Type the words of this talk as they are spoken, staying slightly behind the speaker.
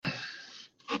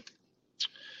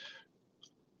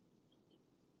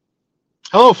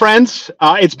Hello, friends.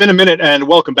 It's been a minute, and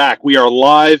welcome back. We are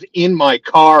live in my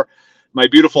car, my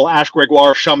beautiful Ash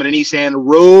Gregoire Chamonix Nissan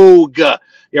Rogue. Yeah,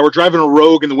 we're driving a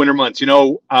Rogue in the winter months.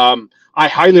 I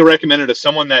highly recommend it as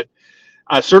someone that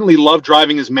certainly loved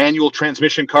driving his manual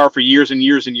transmission car for years and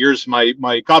years and years.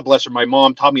 My God bless her, my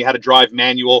mom taught me how to drive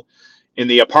manual in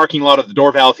the parking lot of the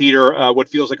Dorval Theater, what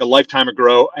feels like a lifetime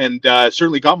ago, and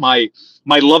certainly got my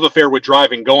love affair with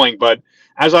driving going. But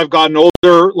as I've gotten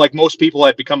older, like most people,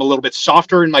 I've become a little bit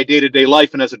softer in my day-to-day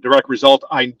life, and as a direct result,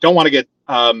 I don't want to get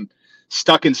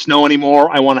stuck in snow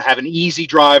anymore. I want to have an easy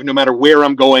drive no matter where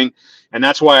I'm going, and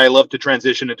that's why I love to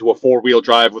transition into a four-wheel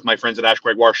drive with my friends at Ash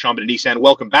Gregoire Chamonix Nissan.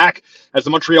 Welcome back. As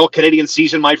the Montreal Canadiens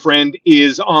season, my friend,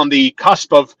 is on the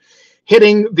cusp of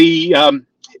hitting the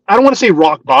I don't want to say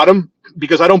rock bottom,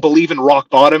 because I don't believe in rock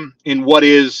bottom in what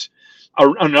is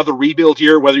another rebuild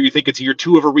year, whether you think it's year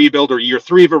 2 of a rebuild or year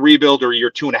 3 of a rebuild or year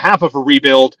 2.5 of a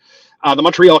rebuild. The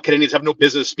Montreal Canadiens have no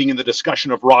business being in the discussion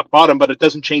of rock bottom, but it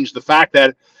doesn't change the fact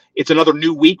that it's another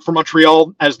new week for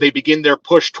Montreal as they begin their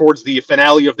push towards the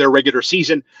finale of their regular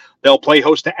season. They'll play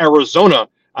host to Arizona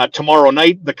tomorrow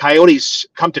night. The Coyotes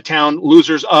come to town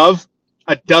losers of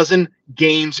a dozen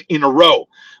games in a row.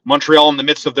 Montreal in the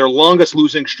midst of their longest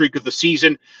losing streak of the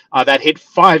season that hit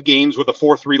 5 games with a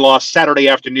 4-3 loss Saturday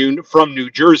afternoon from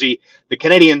New Jersey. The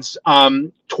Canadiens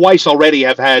twice already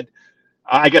have had,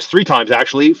 I guess 3 times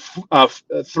actually, 3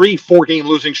 4-game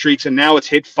losing streaks, and now it's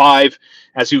hit 5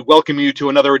 as we welcome you to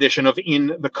another edition of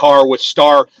In the Car with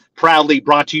Star, proudly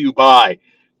brought to you by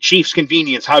Chiefs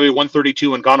Convenience, Highway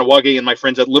 132 in Ganawage, and my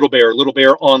friends at Little Bear,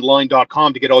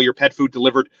 littlebearonline.com to get all your pet food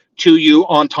delivered to you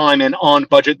on time and on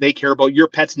budget. They care about your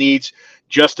pet's needs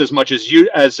just as much as you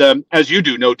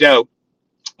do, no doubt.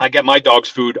 I get my dog's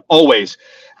food always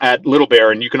at Little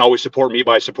Bear, and you can always support me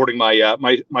by supporting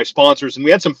my sponsors. And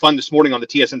we had some fun this morning on the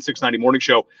TSN 690 morning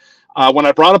show when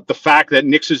I brought up the fact that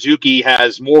Nick Suzuki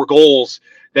has more goals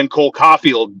than Cole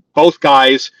Caulfield. Both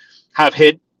guys have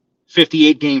hit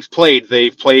 58 games played.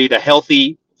 They've played a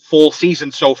healthy full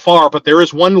season so far, but there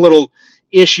is one little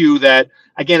issue that,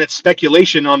 again, it's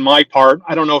speculation on my part.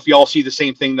 I don't know if y'all see the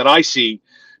same thing that I see,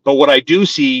 but what I do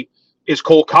see is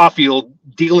Cole Caulfield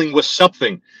dealing with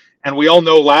something. And we all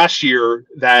know last year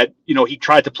that, he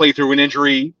tried to play through an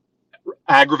injury,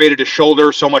 aggravated his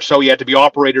shoulder so much so he had to be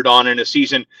operated on, and his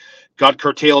season got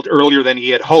curtailed earlier than he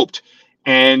had hoped.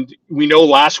 And we know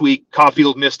last week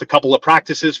Caulfield missed a couple of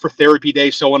practices for therapy day,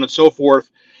 so on and so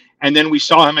forth. And then we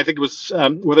saw him, I think it was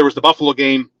where there was the Buffalo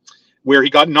game, where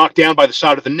he got knocked down by the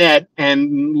side of the net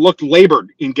and looked labored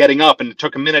in getting up, and it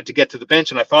took a minute to get to the bench.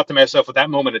 And I thought to myself at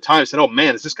that moment in time, I said, oh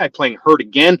man, is this guy playing hurt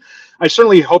again? I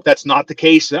certainly hope that's not the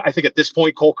case. I think at this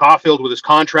point, Cole Caulfield, with his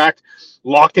contract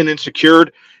locked in and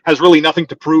secured, has really nothing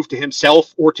to prove to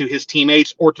himself or to his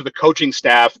teammates or to the coaching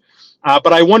staff.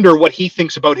 But I wonder what he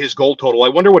thinks about his goal total. I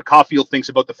wonder what Caulfield thinks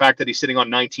about the fact that he's sitting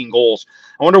on 19 goals.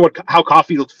 I wonder how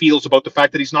Caulfield feels about the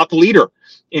fact that he's not the leader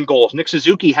in goals. Nick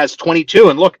Suzuki has 22.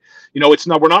 And look,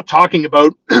 we're not talking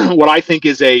about what I think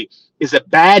is a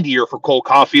bad year for Cole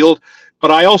Caulfield.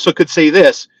 But I also could say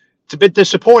this. It's a bit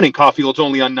disappointing Caulfield's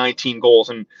only on 19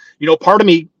 goals. And, part of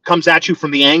me comes at you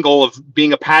from the angle of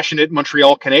being a passionate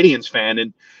Montreal Canadiens fan.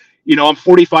 And, I'm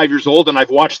 45 years old and I've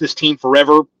watched this team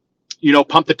forever.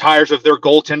 Pump the tires of their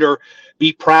goaltender,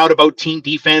 be proud about team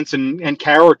defense and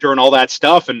character and all that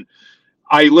stuff. And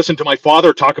I listened to my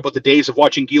father talk about the days of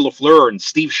watching Guy Lafleur and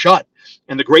Steve Shutt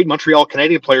and the great Montreal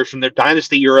Canadian players from their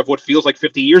dynasty era of what feels like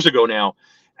 50 years ago now.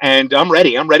 And I'm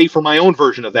ready. I'm ready for my own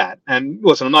version of that. And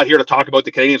listen, I'm not here to talk about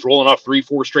the Canadiens rolling off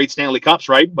 3-4 straight Stanley Cups,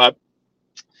 right? But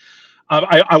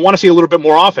I want to see a little bit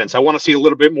more offense. I want to see a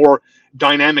little bit more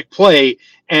dynamic play.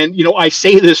 And, I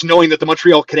say this knowing that the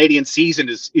Montreal Canadiens season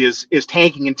is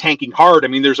tanking and tanking hard. I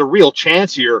mean, there's a real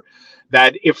chance here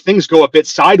that if things go a bit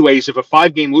sideways, if a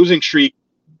 5-game losing streak,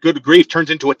 good grief, turns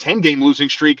into a 10-game losing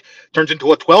streak, turns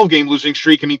into a 12-game losing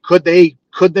streak. I mean, could they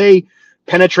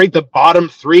penetrate the bottom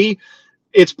 3?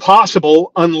 It's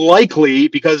possible, unlikely,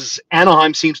 because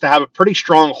Anaheim seems to have a pretty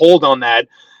strong hold on that.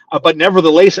 But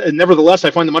nevertheless,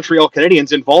 I find the Montreal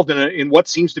Canadiens involved in what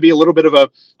seems to be a little bit of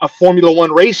a Formula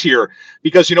One race here,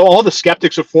 because all the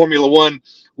skeptics of Formula One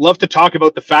love to talk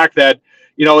about the fact that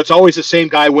it's always the same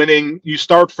guy winning. You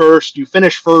start first, you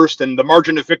finish first, and the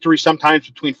margin of victory sometimes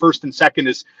between first and second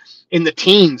is in the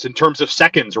teens in terms of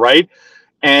seconds, right?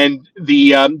 And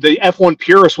the F1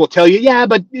 purists will tell you, yeah,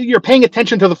 but you're paying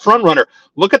attention to the front runner.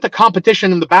 Look at the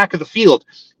competition in the back of the field.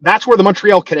 That's where the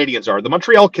Montreal Canadiens are. The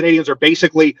Montreal Canadiens are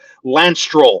basically Lance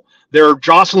Stroll. They're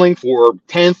jostling for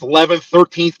 10th, 11th,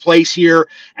 13th place here,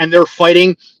 and they're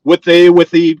fighting with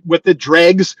the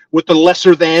dregs, with the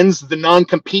lesser thans, the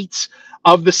non-competes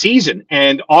of the season.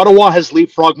 And Ottawa has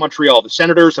leapfrogged Montreal. The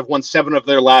Senators have won 7 of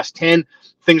their last 10.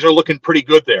 Things are looking pretty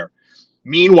good there.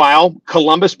 Meanwhile,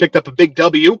 Columbus picked up a big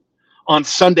W on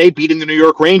Sunday, beating the New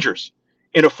York Rangers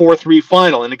in a 4-3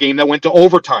 final in a game that went to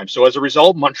overtime. So as a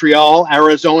result, Montreal,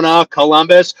 Arizona,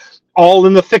 Columbus, all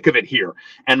in the thick of it here.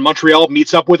 And Montreal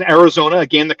meets up with Arizona.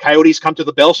 Again, the Coyotes come to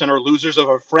the Bell Center, losers of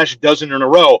a fresh dozen in a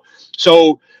row.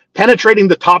 So penetrating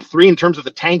the top 3 in terms of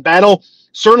the tank battle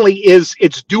certainly it's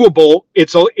doable.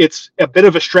 It's a bit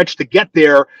of a stretch to get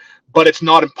there, but it's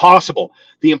not impossible.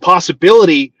 The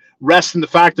impossibility rests in the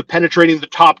fact of penetrating the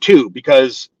top 2,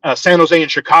 because San Jose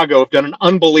and Chicago have done an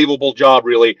unbelievable job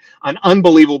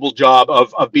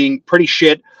of being pretty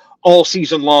shit all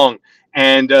season long.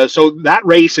 And so that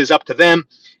race is up to them.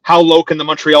 How low can the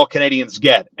Montreal Canadiens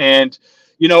get? And,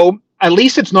 at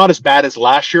least it's not as bad as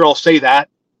last year. I'll say that,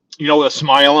 a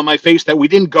smile on my face, that we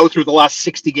didn't go through the last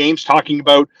 60 games talking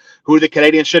about who the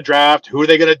Canadiens should draft, who are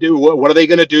they going to do, what are they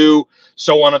going to do,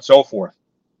 so on and so forth.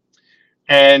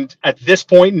 And at this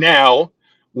point now,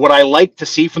 what I like to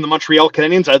see from the Montreal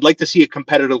Canadiens, I'd like to see a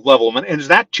competitive level. And is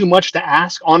that too much to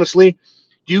ask, honestly?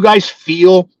 Do you guys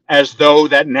feel as though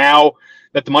that now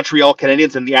that the Montreal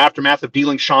Canadiens, in the aftermath of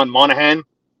dealing Sean Monahan,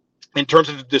 in terms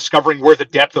of discovering where the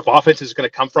depth of offense is going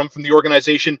to come from the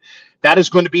organization, that is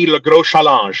going to be le gros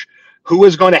challenge. Who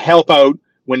is going to help out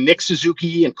when Nick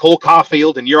Suzuki and Cole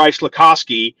Caulfield and Juraj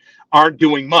Slafkovsky aren't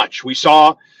doing much? We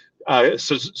saw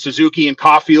Suzuki and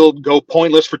Caulfield go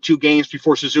pointless for 2 games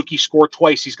before Suzuki scored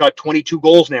twice. He's got 22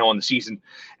 goals now on the season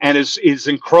and is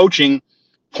encroaching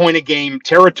point-a-game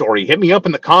territory. Hit me up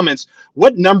in the comments.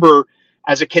 What number,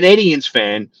 as a Canadiens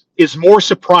fan, is more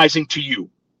surprising to you?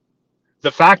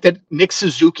 The fact that Nick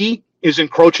Suzuki is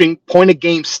encroaching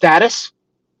point-a-game status,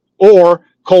 or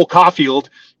Cole Caulfield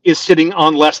is sitting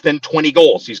on less than 20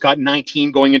 goals? He's got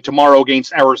 19 going in tomorrow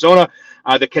against Arizona.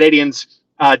 The Canadiens,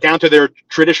 down to their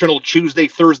traditional Tuesday,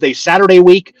 Thursday, Saturday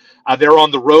week. They're on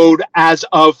the road as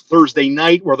of Thursday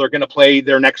night, where they're going to play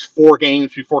their next 4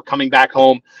 games before coming back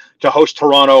home to host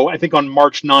Toronto, I think on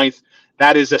March 9th.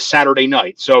 That is a Saturday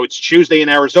night. So it's Tuesday in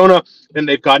Arizona. Then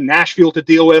they've got Nashville to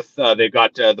deal with. They've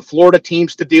got the Florida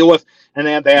teams to deal with.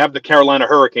 And they have the Carolina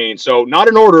Hurricanes. So not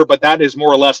in order, but that is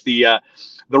more or less the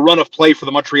run of play for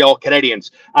the Montreal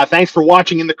Canadiens. Thanks for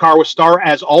watching In the Car with Star.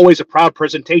 As always, a proud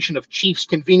presentation of Chiefs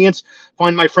Convenience.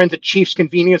 Find my friends at Chiefs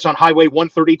Convenience on Highway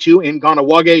 132 in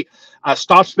Ganawage.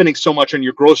 Stop spending so much on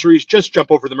your groceries. Just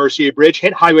jump over the Mercier Bridge,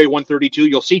 hit Highway 132.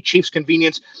 You'll see Chiefs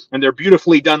Convenience and their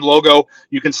beautifully done logo.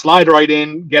 You can slide right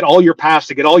in, get all your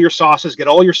pasta, get all your sauces, get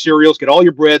all your cereals, get all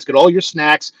your breads, get all your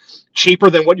snacks, cheaper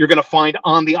than what you're going to find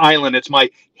on the island. It's my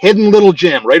hidden little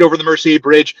gem right over the Mercier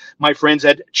Bridge, my friends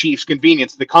at Chiefs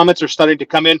Convenience. The comments are starting to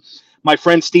come in. My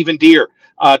friend Stephen Deere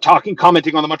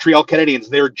commenting on the Montreal Canadiens.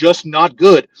 They're just not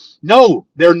good. No,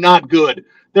 they're not good.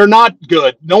 They're not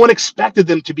good. No one expected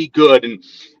them to be good. And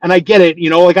I get it.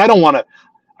 I don't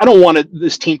want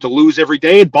this team to lose every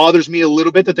day. It bothers me a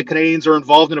little bit that the Canadiens are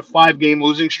involved in a 5-game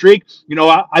losing streak.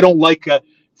 I don't like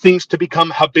things to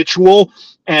become habitual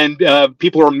and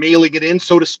people are mailing it in,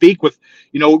 so to speak, with,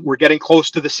 we're getting close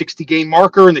to the 60-game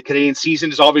marker and the Canadian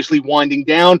season is obviously winding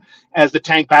down as the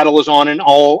tank battle is on in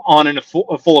a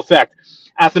full effect.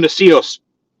 Athanasios,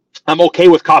 I'm okay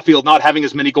with Caulfield not having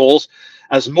as many goals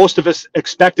as most of us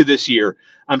expected this year.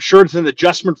 I'm sure it's an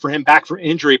adjustment for him back for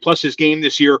injury, plus his game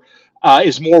this year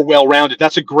is more well-rounded.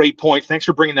 That's a great point. Thanks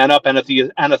for bringing that up,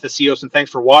 Anathasios, and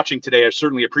thanks for watching today. I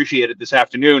certainly appreciate it this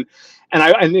afternoon.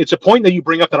 And it's a point that you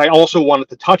bring up that I also wanted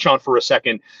to touch on for a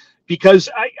second, because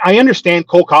I understand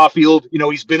Cole Caulfield,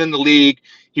 he's been in the league.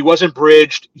 He wasn't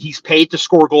bridged. He's paid to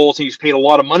score goals. And he's paid a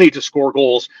lot of money to score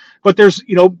goals. But there's,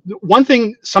 one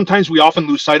thing sometimes we often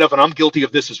lose sight of, and I'm guilty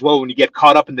of this as well when you get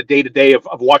caught up in the day-to-day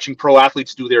of watching pro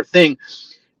athletes do their thing.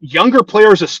 Younger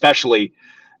players especially,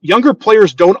 younger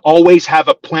players don't always have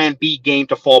a plan B game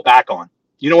to fall back on.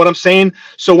 You know what I'm saying?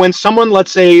 So when someone,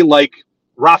 let's say like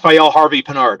Raphael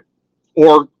Harvey-Pinard,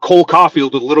 or Cole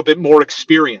Caulfield with a little bit more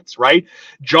experience, right?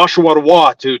 Joshua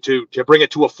Roy to bring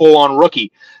it to a full-on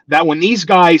rookie, that when these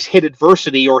guys hit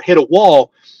adversity or hit a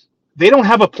wall, they don't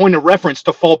have a point of reference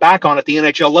to fall back on at the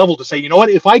NHL level to say, you know what,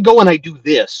 if I go and I do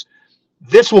this,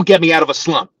 this will get me out of a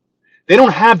slump. They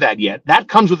don't have that yet. That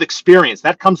comes with experience.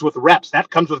 That comes with reps. That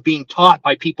comes with being taught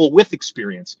by people with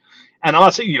experience. And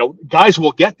honestly, guys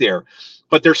will get there.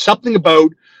 But there's something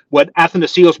about what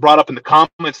Athanasios brought up in the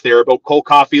comments there about Cole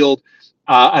Caulfield,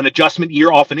 an adjustment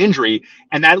year off an injury,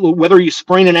 and that whether you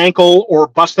sprain an ankle or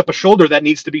bust up a shoulder that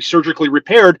needs to be surgically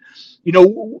repaired,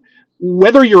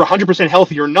 whether you're 100%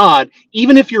 healthy or not,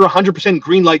 even if you're 100%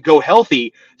 green light go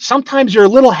healthy, sometimes you're a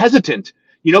little hesitant.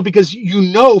 because you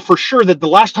know for sure that the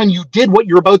last time you did what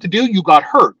you're about to do, you got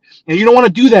hurt, and you don't want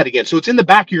to do that again. So it's in the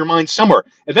back of your mind somewhere.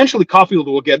 Eventually, Caulfield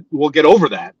will get over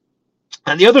that.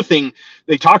 And the other thing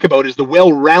they talk about is the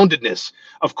well-roundedness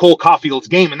of Cole Caulfield's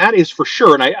game, and that is for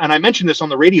sure. And I mentioned this on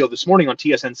the radio this morning on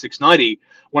TSN 690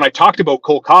 when I talked about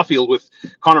Cole Caulfield with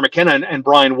Connor McKenna and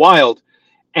Brian Wild,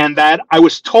 and that I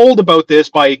was told about this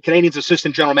by Canadiens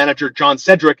assistant general manager John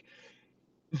Cedric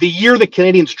the year the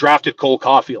Canadiens drafted Cole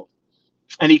Caulfield.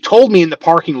 And he told me in the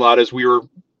parking lot as we were,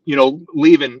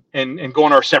 leaving and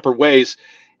going our separate ways,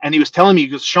 and he was telling me, he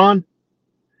goes, Sean,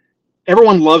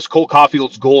 everyone loves Cole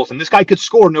Caulfield's goals, and this guy could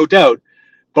score, no doubt.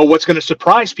 But what's going to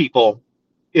surprise people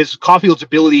is Caulfield's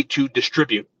ability to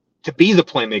distribute, to be the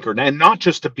playmaker, and not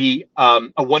just to be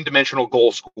a one-dimensional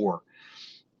goal scorer.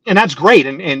 And that's great.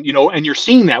 And you're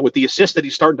seeing that with the assists that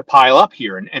he's starting to pile up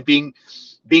here and being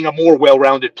a more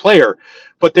well-rounded player.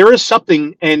 But there is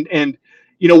something, and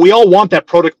we all want that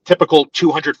prototypical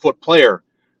 200-foot player.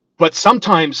 But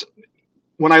sometimes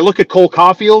when I look at Cole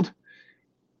Caulfield,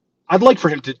 I'd like for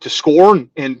him to score,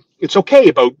 and it's okay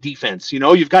about defense.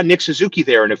 You've got Nick Suzuki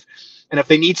there, and if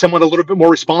they need someone a little bit more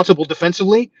responsible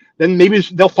defensively, then maybe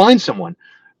they'll find someone.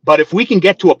 But if we can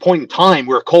get to a point in time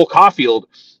where Cole Caulfield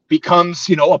becomes,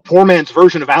 a poor man's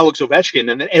version of Alex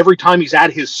Ovechkin, and then every time he's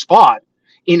at his spot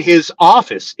in his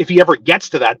office, if he ever gets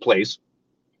to that place,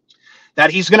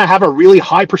 that he's going to have a really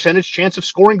high percentage chance of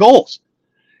scoring goals.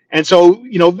 And so,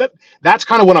 that's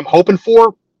kind of what I'm hoping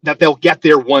for, that they'll get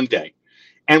there one day.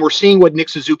 And we're seeing what Nick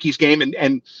Suzuki's game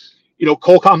and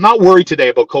Cole. I'm not worried today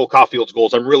about Cole Caulfield's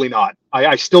goals. I'm really not.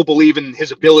 I still believe in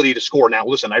his ability to score. Now,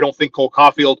 listen, I don't think Cole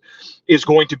Caulfield is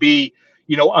going to be,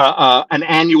 an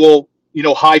annual,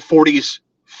 high 40s,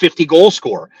 50 goal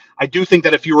scorer. I do think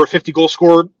that if you were a 50 goal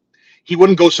scorer, he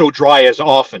wouldn't go so dry as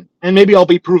often. And maybe I'll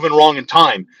be proven wrong in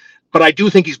time. But I do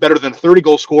think he's better than a 30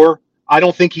 goal scorer. I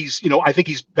don't think I think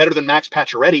he's better than Max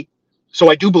Pacioretty. So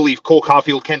I do believe Cole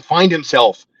Caulfield can find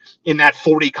himself in that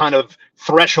 40 kind of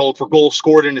threshold for goals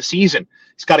scored in a season.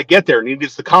 He's got to get there, and he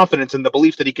needs the confidence and the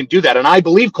belief that he can do that. And I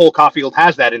believe Cole Caulfield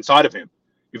has that inside of him.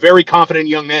 A very confident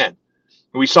young man.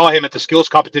 We saw him at the skills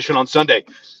competition on Sunday.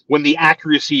 When the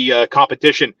accuracy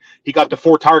competition, he got to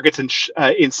 4 targets in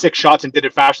 6 shots and did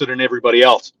it faster than everybody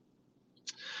else.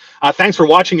 Thanks for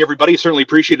watching, everybody. Certainly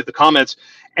appreciated the comments.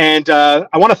 And I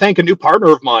want to thank a new partner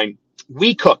of mine,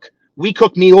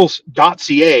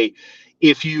 WeCookMeals.ca.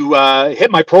 If you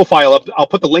hit my profile up, I'll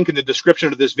put the link in the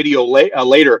description of this video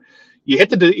later. You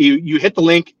hit the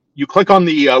link, you click on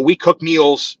the We Cook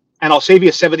Meals, and I'll save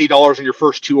you $70 on your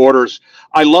first 2 orders.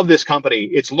 I love this company.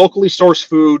 It's locally sourced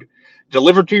food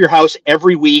delivered to your house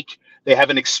every week. They have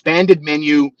an expanded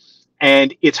menu,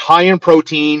 and it's high in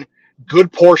protein,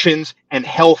 good portions, and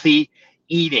healthy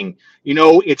eating.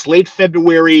 It's late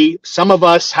February. Some of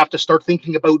us have to start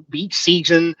thinking about beach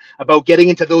season, about getting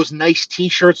into those nice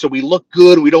t-shirts so we look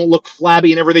good, we don't look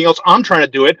flabby and everything else. I'm trying to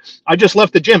do it. I just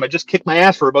left the gym. I just kicked my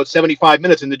ass for about 75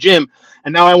 minutes in the gym.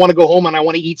 And now I want to go home and I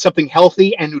want to eat something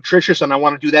healthy and nutritious. And I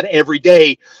want to do that every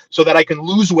day so that I can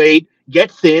lose weight, get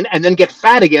thin, and then get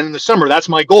fat again in the summer. That's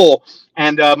my goal.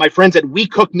 And my friends at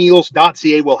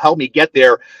WeCookMeals.ca will help me get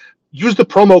there. Use the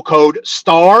promo code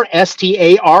STAR,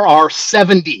 STARR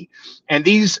 70. And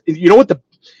these,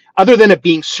 other than it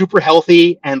being super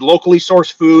healthy and locally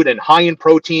sourced food and high in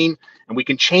protein, and we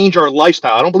can change our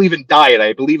lifestyle. I don't believe in diet.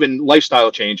 I believe in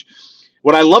lifestyle change.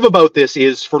 What I love about this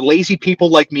is for lazy people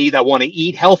like me that want to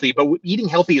eat healthy, but eating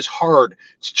healthy is hard.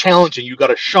 It's challenging. You got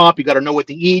to shop. You got to know what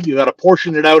to eat. You got to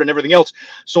portion it out and everything else.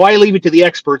 So I leave it to the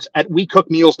experts at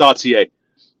WeCookMeals.ca.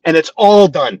 And it's all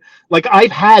done. Like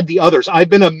I've had the others. I've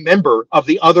been a member of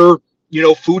the other,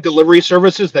 food delivery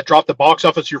services that drop the box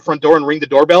off at your front door and ring the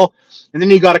doorbell. And then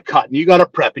you got to cut, and you got to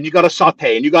prep, and you got to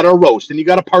saute, and you got to roast, and you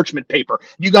got to parchment paper.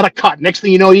 You got to cut. Next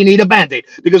thing you know, you need a Band-Aid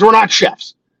because we're not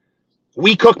chefs.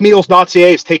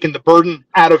 WeCookMeals.ca is taking the burden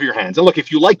out of your hands. And look,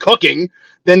 if you like cooking,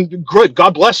 then good,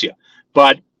 God bless you.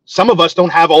 But some of us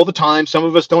don't have all the time. Some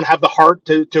of us don't have the heart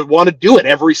to want to do it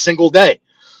every single day.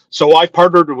 So I've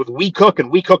partnered with WeCook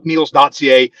and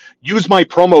WeCookMeals.ca. Use my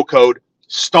promo code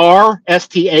STAR,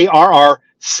 STARR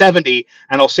 70,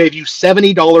 and I'll save you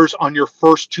 $70 on your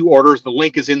first 2 orders. The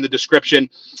link is in the description.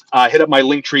 Hit up my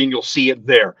link tree and you'll see it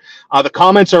there. The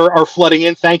comments are flooding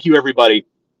in. Thank you, everybody.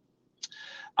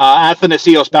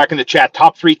 Athanasios back in the chat.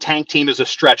 Top 3 tank team is a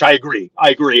stretch. I agree.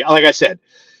 Like I said,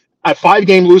 a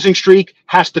 5-game losing streak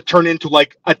has to turn into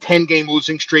like a 10-game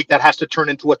losing streak. That has to turn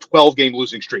into a 12-game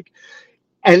losing streak.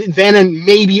 And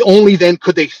maybe only then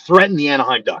could they threaten the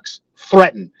Anaheim Ducks.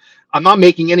 Threaten. I'm not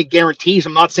making any guarantees.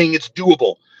 I'm not saying it's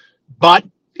doable, but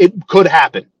it could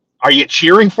happen. Are you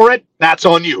cheering for it? That's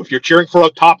on you. If you're cheering for a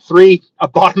top three, a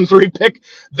bottom three pick,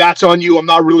 that's on you. I'm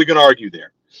not really going to argue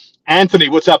there. Anthony,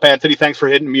 what's up, Anthony? Thanks for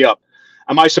hitting me up.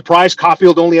 Am I surprised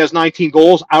Caulfield only has 19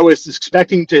 goals? I was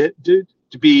expecting to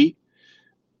be,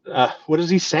 what is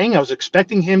he saying? I was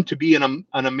expecting him to be an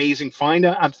amazing find,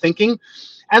 I'm thinking.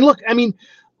 And look, I mean,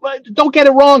 don't get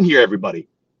it wrong here, everybody.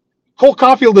 Cole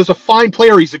Caulfield is a fine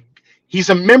player. He's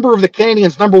a member of the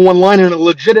Canadiens' number one line and a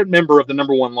legitimate member of the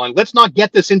number one line. Let's not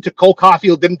get this into Cole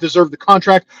Caulfield didn't deserve the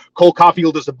contract. Cole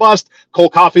Caulfield is a bust. Cole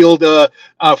Caulfield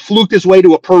fluked his way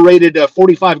to a prorated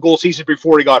 45-goal season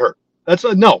before he got hurt. That's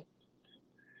no.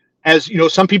 As you know,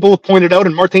 some people have pointed out,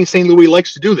 and Martin St. Louis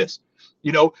likes to do this.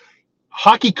 You know,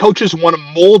 hockey coaches want to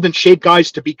mold and shape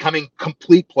guys to becoming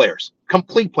complete players,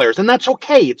 and that's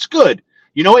okay. It's good.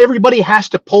 You know, everybody has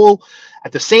to pull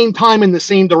at the same time in the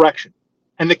same direction.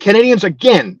 And the Canadiens,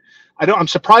 again, I'm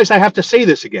surprised I have to say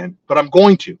this again, but I'm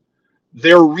going to.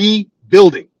 They're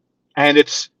rebuilding, and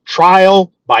it's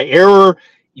trial by error.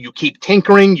 You keep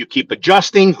tinkering, you keep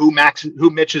adjusting who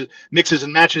mixes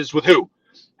and matches with who.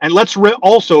 And let's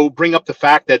also bring up the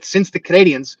fact that since the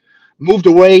Canadiens moved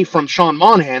away from Sean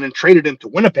Monahan and traded him to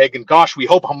Winnipeg, and gosh, we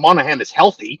hope Monahan is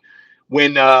healthy.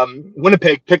 When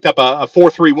Winnipeg picked up a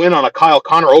 4-3 win on a Kyle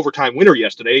Connor overtime winner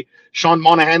yesterday, Sean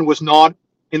Monahan was not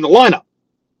in the lineup.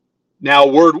 Now,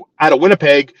 word out of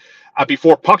Winnipeg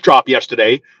before puck drop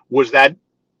yesterday was that,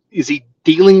 is he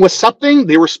dealing with something?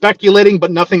 They were speculating, but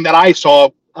nothing that I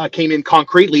saw came in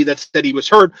concretely that said he was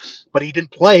hurt, but he didn't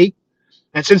play.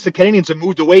 And since the Canadiens have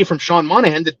moved away from Sean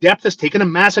Monahan, the depth has taken a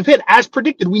massive hit. As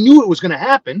predicted, we knew it was going to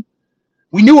happen.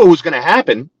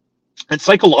 And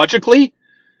psychologically,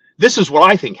 this is what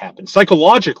I think happened.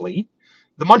 Psychologically,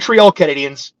 the Montreal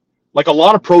Canadiens, like a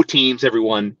lot of pro teams,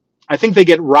 everyone, I think they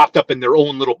get wrapped up in their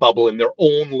own little bubble, in their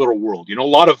own little world. You know, a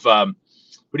lot of, what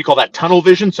do you call that, tunnel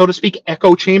vision, so to speak,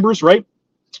 echo chambers, right?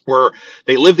 Where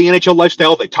they live the NHL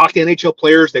lifestyle, they talk to NHL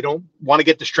players, they don't want to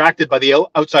get distracted by the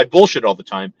outside bullshit all the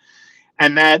time.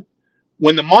 And that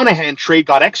when the Monahan trade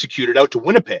got executed out to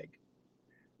Winnipeg,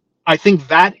 I think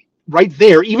that right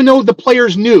there, even though the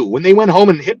players knew when they went home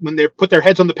and when they put their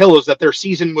heads on the pillows that their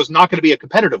season was not going to be a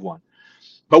competitive one.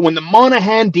 But when the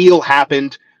Monahan deal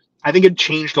happened, I think it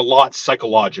changed a lot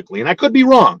psychologically. And I could be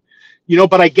wrong, you know,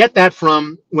 but I get that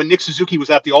from when Nick Suzuki was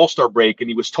at the All-Star break and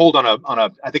he was told on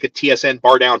a I think a TSN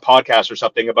Bar Down podcast or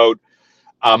something about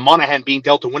Monahan being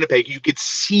dealt to Winnipeg. You could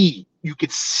see,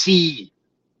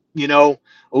 you know,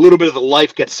 a little bit of the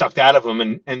life gets sucked out of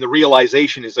him. And the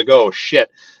realization is like, oh,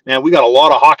 shit, man, we got a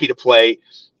lot of hockey to play,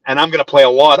 and I'm going to play a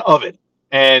lot of it.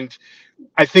 And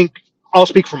I think I'll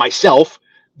speak for myself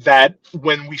that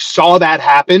when we saw that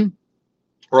happen,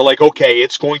 we're like, okay,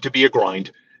 it's going to be a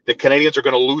grind. The Canadiens are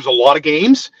going to lose a lot of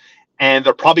games, and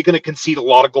they're probably going to concede a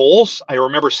lot of goals. I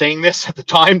remember saying this at the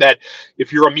time, that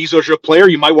if you're a Mizoja player,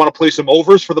 you might want to play some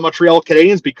overs for the Montreal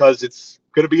Canadiens because it's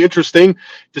going to be interesting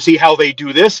to see how they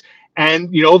do this.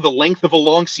 And, you know, the length of a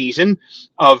long season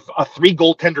of a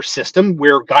 3-goaltender system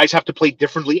where guys have to play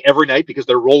differently every night because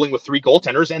they're rolling with 3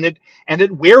 goaltenders, and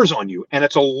it wears on you. And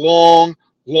it's a long,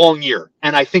 long year.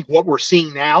 And I think what we're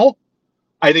seeing now,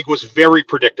 I think, was very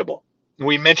predictable. And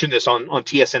we mentioned this on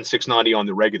TSN 690 on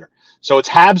the regular. So it's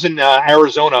Habs in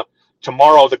Arizona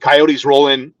tomorrow. The Coyotes roll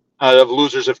in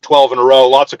losers of 12 in a row.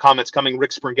 Lots of comments coming.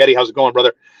 Rick Springhetti, how's it going,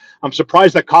 brother? I'm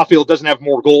surprised that Caulfield doesn't have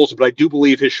more goals, but I do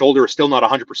believe his shoulder is still not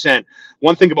 100%.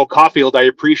 One thing about Caulfield, I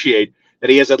appreciate that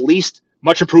he has at least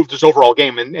much improved his overall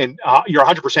game. And you're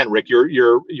 100%, Rick.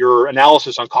 Your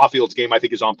analysis on Caulfield's game, I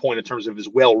think, is on point in terms of his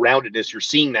well-roundedness. You're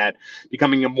seeing that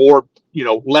becoming a more, you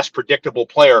know, less predictable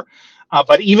player.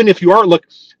 But even if you are, look,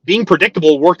 being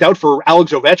predictable worked out for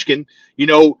Alex Ovechkin, you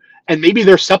know, and maybe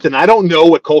there's something. I don't know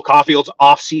what Cole Caulfield's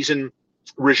off-season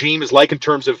regime is like in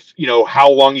terms of, you know, how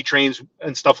long he trains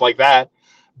and stuff like that.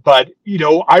 But, you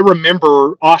know, I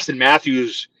remember Austin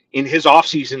Matthews in his off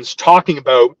seasons talking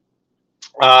about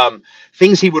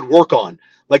things he would work on.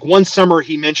 Like one summer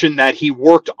he mentioned that he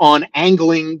worked on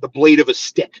angling the blade of a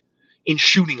stick in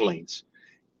shooting lanes.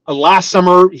 Last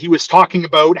summer he was talking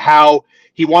about how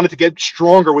he wanted to get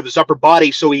stronger with his upper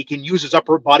body so he can use his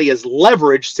upper body as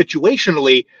leverage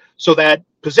situationally, so that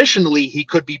positionally he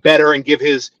could be better and give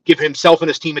himself and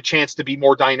his team a chance to be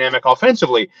more dynamic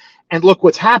offensively. And look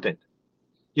what's happened.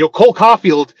 You know, Cole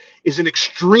Caulfield is an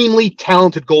extremely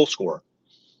talented goal scorer.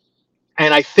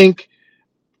 And I think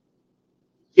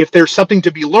if there's something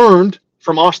to be learned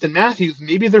from Austin Matthews,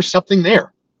 maybe there's something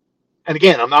there. And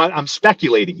again, I'm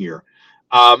speculating here.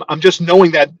 I'm just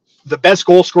knowing that the best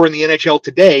goal scorer in the NHL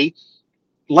today,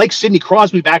 like Sidney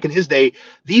Crosby back in his day,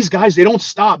 these guys, they don't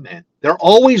stop, man. They're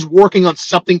always working on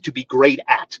something to be great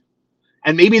at.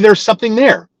 And maybe there's something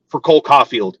there for Cole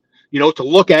Caulfield, to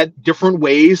look at different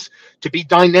ways to be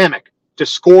dynamic, to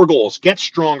score goals, get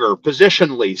stronger,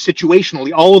 positionally,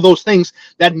 situationally, all of those things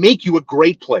that make you a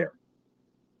great player.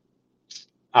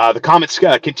 The comments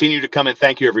continue to come in.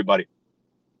 Thank you, everybody.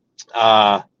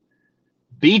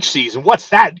 Beach season. What's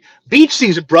that? Beach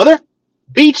season, brother.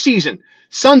 Beach season.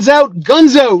 Sun's out,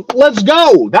 guns out. Let's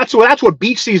go. That's what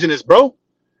beach season is, bro.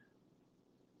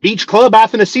 Beach Club,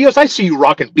 Athanasios. I see you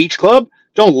rocking Beach Club.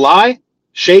 Don't lie.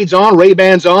 Shades on,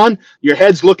 Ray-Bans on. Your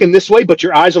head's looking this way, but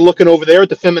your eyes are looking over there at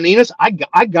the Femininas.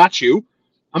 I got you.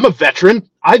 I'm a veteran.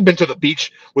 I've been to the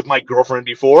beach with my girlfriend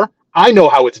before. I know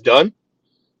how it's done.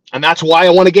 And that's why I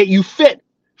want to get you fit.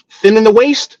 Thin in the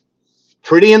waist,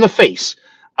 pretty in the face.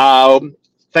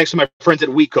 Thanks to my friends at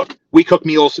WeCook.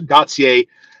 WeCookMeals.ca.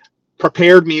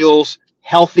 Prepared meals,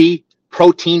 healthy,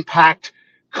 protein-packed,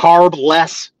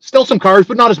 carb-less. Still some carbs,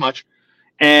 but not as much.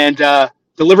 And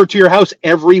delivered to your house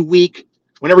every week.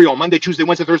 Whenever you want, Monday, Tuesday,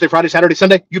 Wednesday, Thursday, Friday, Saturday,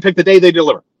 Sunday. You pick the day they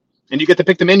deliver. And you get to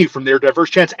pick the menu from their diverse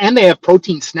chance. And they have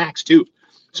protein snacks, too.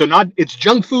 So it's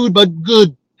junk food, but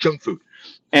good junk food.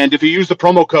 And if you use the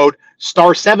promo code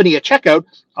STAR70 at checkout,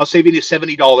 I'll save you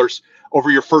 $70 over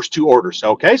your first 2 orders.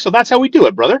 Okay, so that's how we do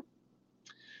it, brother.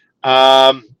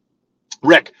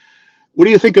 Rick, what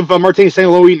do you think of Martin St.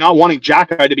 Louis not wanting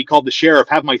Jack-Eye to be called the sheriff?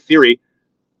 Have my theory.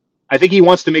 I think he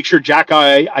wants to make sure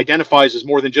Jack-Eye identifies as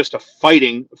more than just a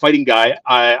fighting guy.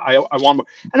 I want more,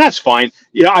 and that's fine.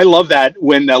 I love that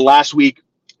when last week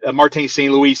Martin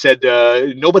St. Louis said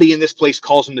nobody in this place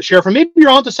calls him the sheriff, and maybe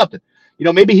you're onto something.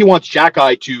 Maybe he wants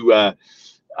Jack-Eye to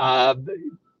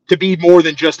be more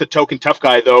than just a token tough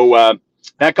guy, though.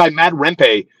 That guy, Matt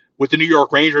Rempe, with the New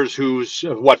York Rangers, who's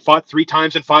fought 3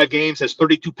 times in 5 games, has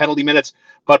 32 penalty minutes,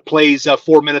 but plays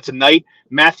 4 minutes a night.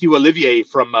 Matthew Olivier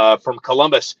from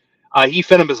Columbus, he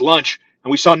fed him his lunch, and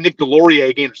we saw Nick Delorier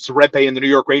against Rempe and the New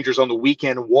York Rangers on the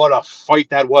weekend. What a fight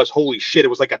that was! Holy shit! It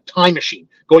was like a time machine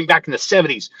going back in the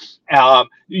 70s,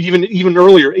 even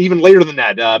earlier, even later than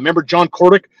that. Remember John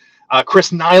Kordic,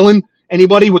 Chris Nyland?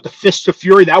 Anybody with the Fists of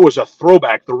Fury? That was a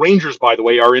throwback. The Rangers, by the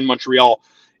way, are in Montreal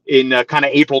in kind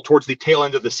of April towards the tail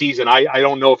end of the season. I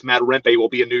don't know if Matt Rempe will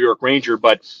be a New York Ranger,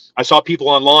 but I saw people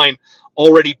online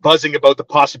already buzzing about the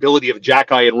possibility of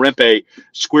Jack-Eye and Rempe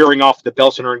squaring off the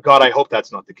Belsener, and God, I hope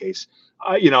that's not the case.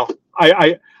 I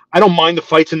don't mind the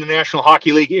fights in the National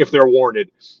Hockey League if they're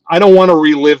warranted. I don't want to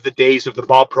relive the days of the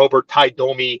Bob Probert, Ty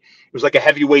Domi. It was like a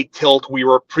heavyweight tilt. We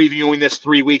were previewing this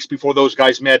 3 weeks before those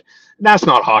guys met. That's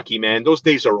not hockey, man. Those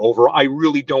days are over. I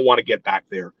really don't want to get back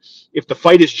there. If the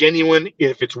fight is genuine,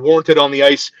 if it's warranted on the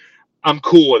ice, I'm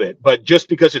cool with it. But just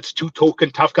because it's 2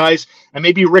 token tough guys, and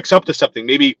maybe Rick's up to something.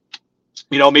 Maybe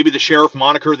the sheriff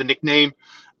moniker, the nickname,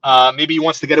 maybe he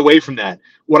wants to get away from that.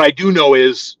 What I do know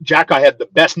is Jack-Eye had the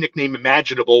best nickname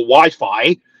imaginable,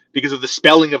 Wi-Fi, because of the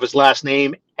spelling of his last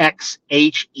name,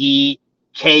 Xhekaj.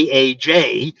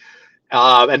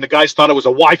 And the guys thought it was a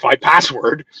Wi-Fi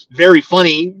password. Very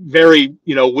funny, very,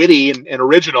 witty and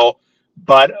original.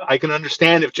 But I can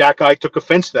understand if Jack-Eye took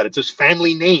offense to that. It's his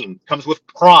family name. Comes with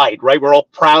pride, right? We're all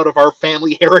proud of our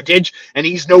family heritage, and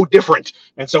he's no different.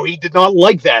 And so he did not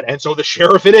like that. And so the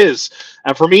sheriff it is.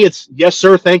 And for me, it's, yes,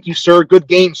 sir, thank you, sir. Good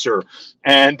game, sir.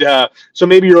 And so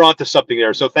maybe you're onto something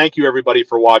there. So thank you, everybody,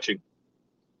 for watching.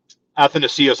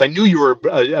 Athanasios, I knew you were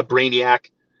a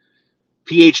brainiac.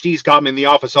 PhDs got me in the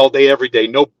office all day, every day.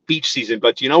 No beach season.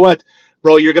 But you know what?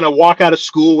 Bro, you're going to walk out of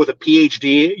school with a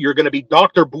PhD. You're going to be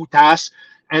Dr. Boutas.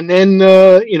 And then,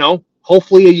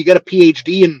 hopefully you get a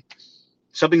PhD in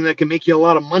something that can make you a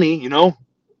lot of money,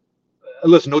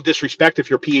 Listen, no disrespect if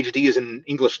your PhD is in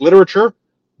English literature,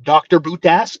 Dr.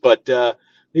 Boutas, but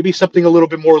maybe something a little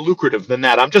bit more lucrative than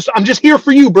that. I'm just here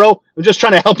for you, bro. I'm just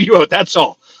trying to help you out. That's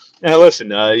all. Now,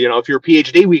 listen, if you're a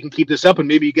PhD, we can keep this up and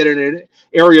maybe you get in an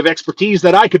area of expertise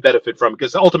that I could benefit from,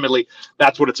 because ultimately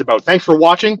that's what it's about. Thanks for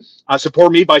watching.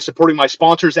 Support me by supporting my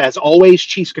sponsors. As always,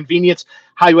 Chiefs Convenience,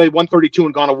 Highway 132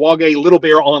 in Ganawage,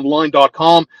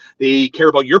 littlebearonline.com. They care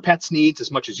about your pet's needs as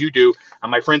much as you do.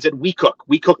 And my friends at WeCook,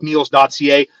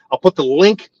 WeCookMeals.ca. I'll put the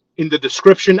link in the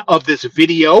description of this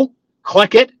video.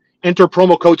 Click it, enter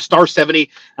promo code STAR70,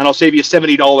 and I'll save you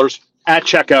 $70 at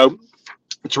checkout.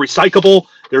 It's recyclable.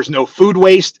 There's no food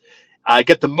waste.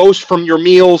 Get the most from your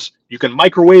meals. You can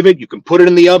microwave it. You can put it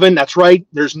in the oven. That's right.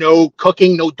 There's no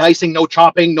cooking, no dicing, no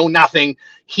chopping, no nothing.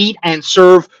 Heat and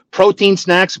serve protein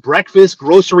snacks, breakfast,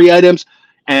 grocery items.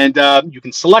 And you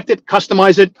can select it,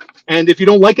 customize it. And if you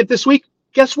don't like it this week,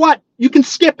 guess what? You can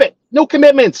skip it. No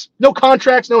commitments, no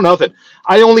contracts, no nothing.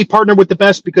 I only partner with the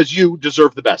best because you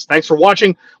deserve the best. Thanks for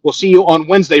watching. We'll see you on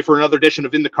Wednesday for another edition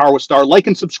of In the Car with Star. Like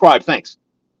and subscribe. Thanks.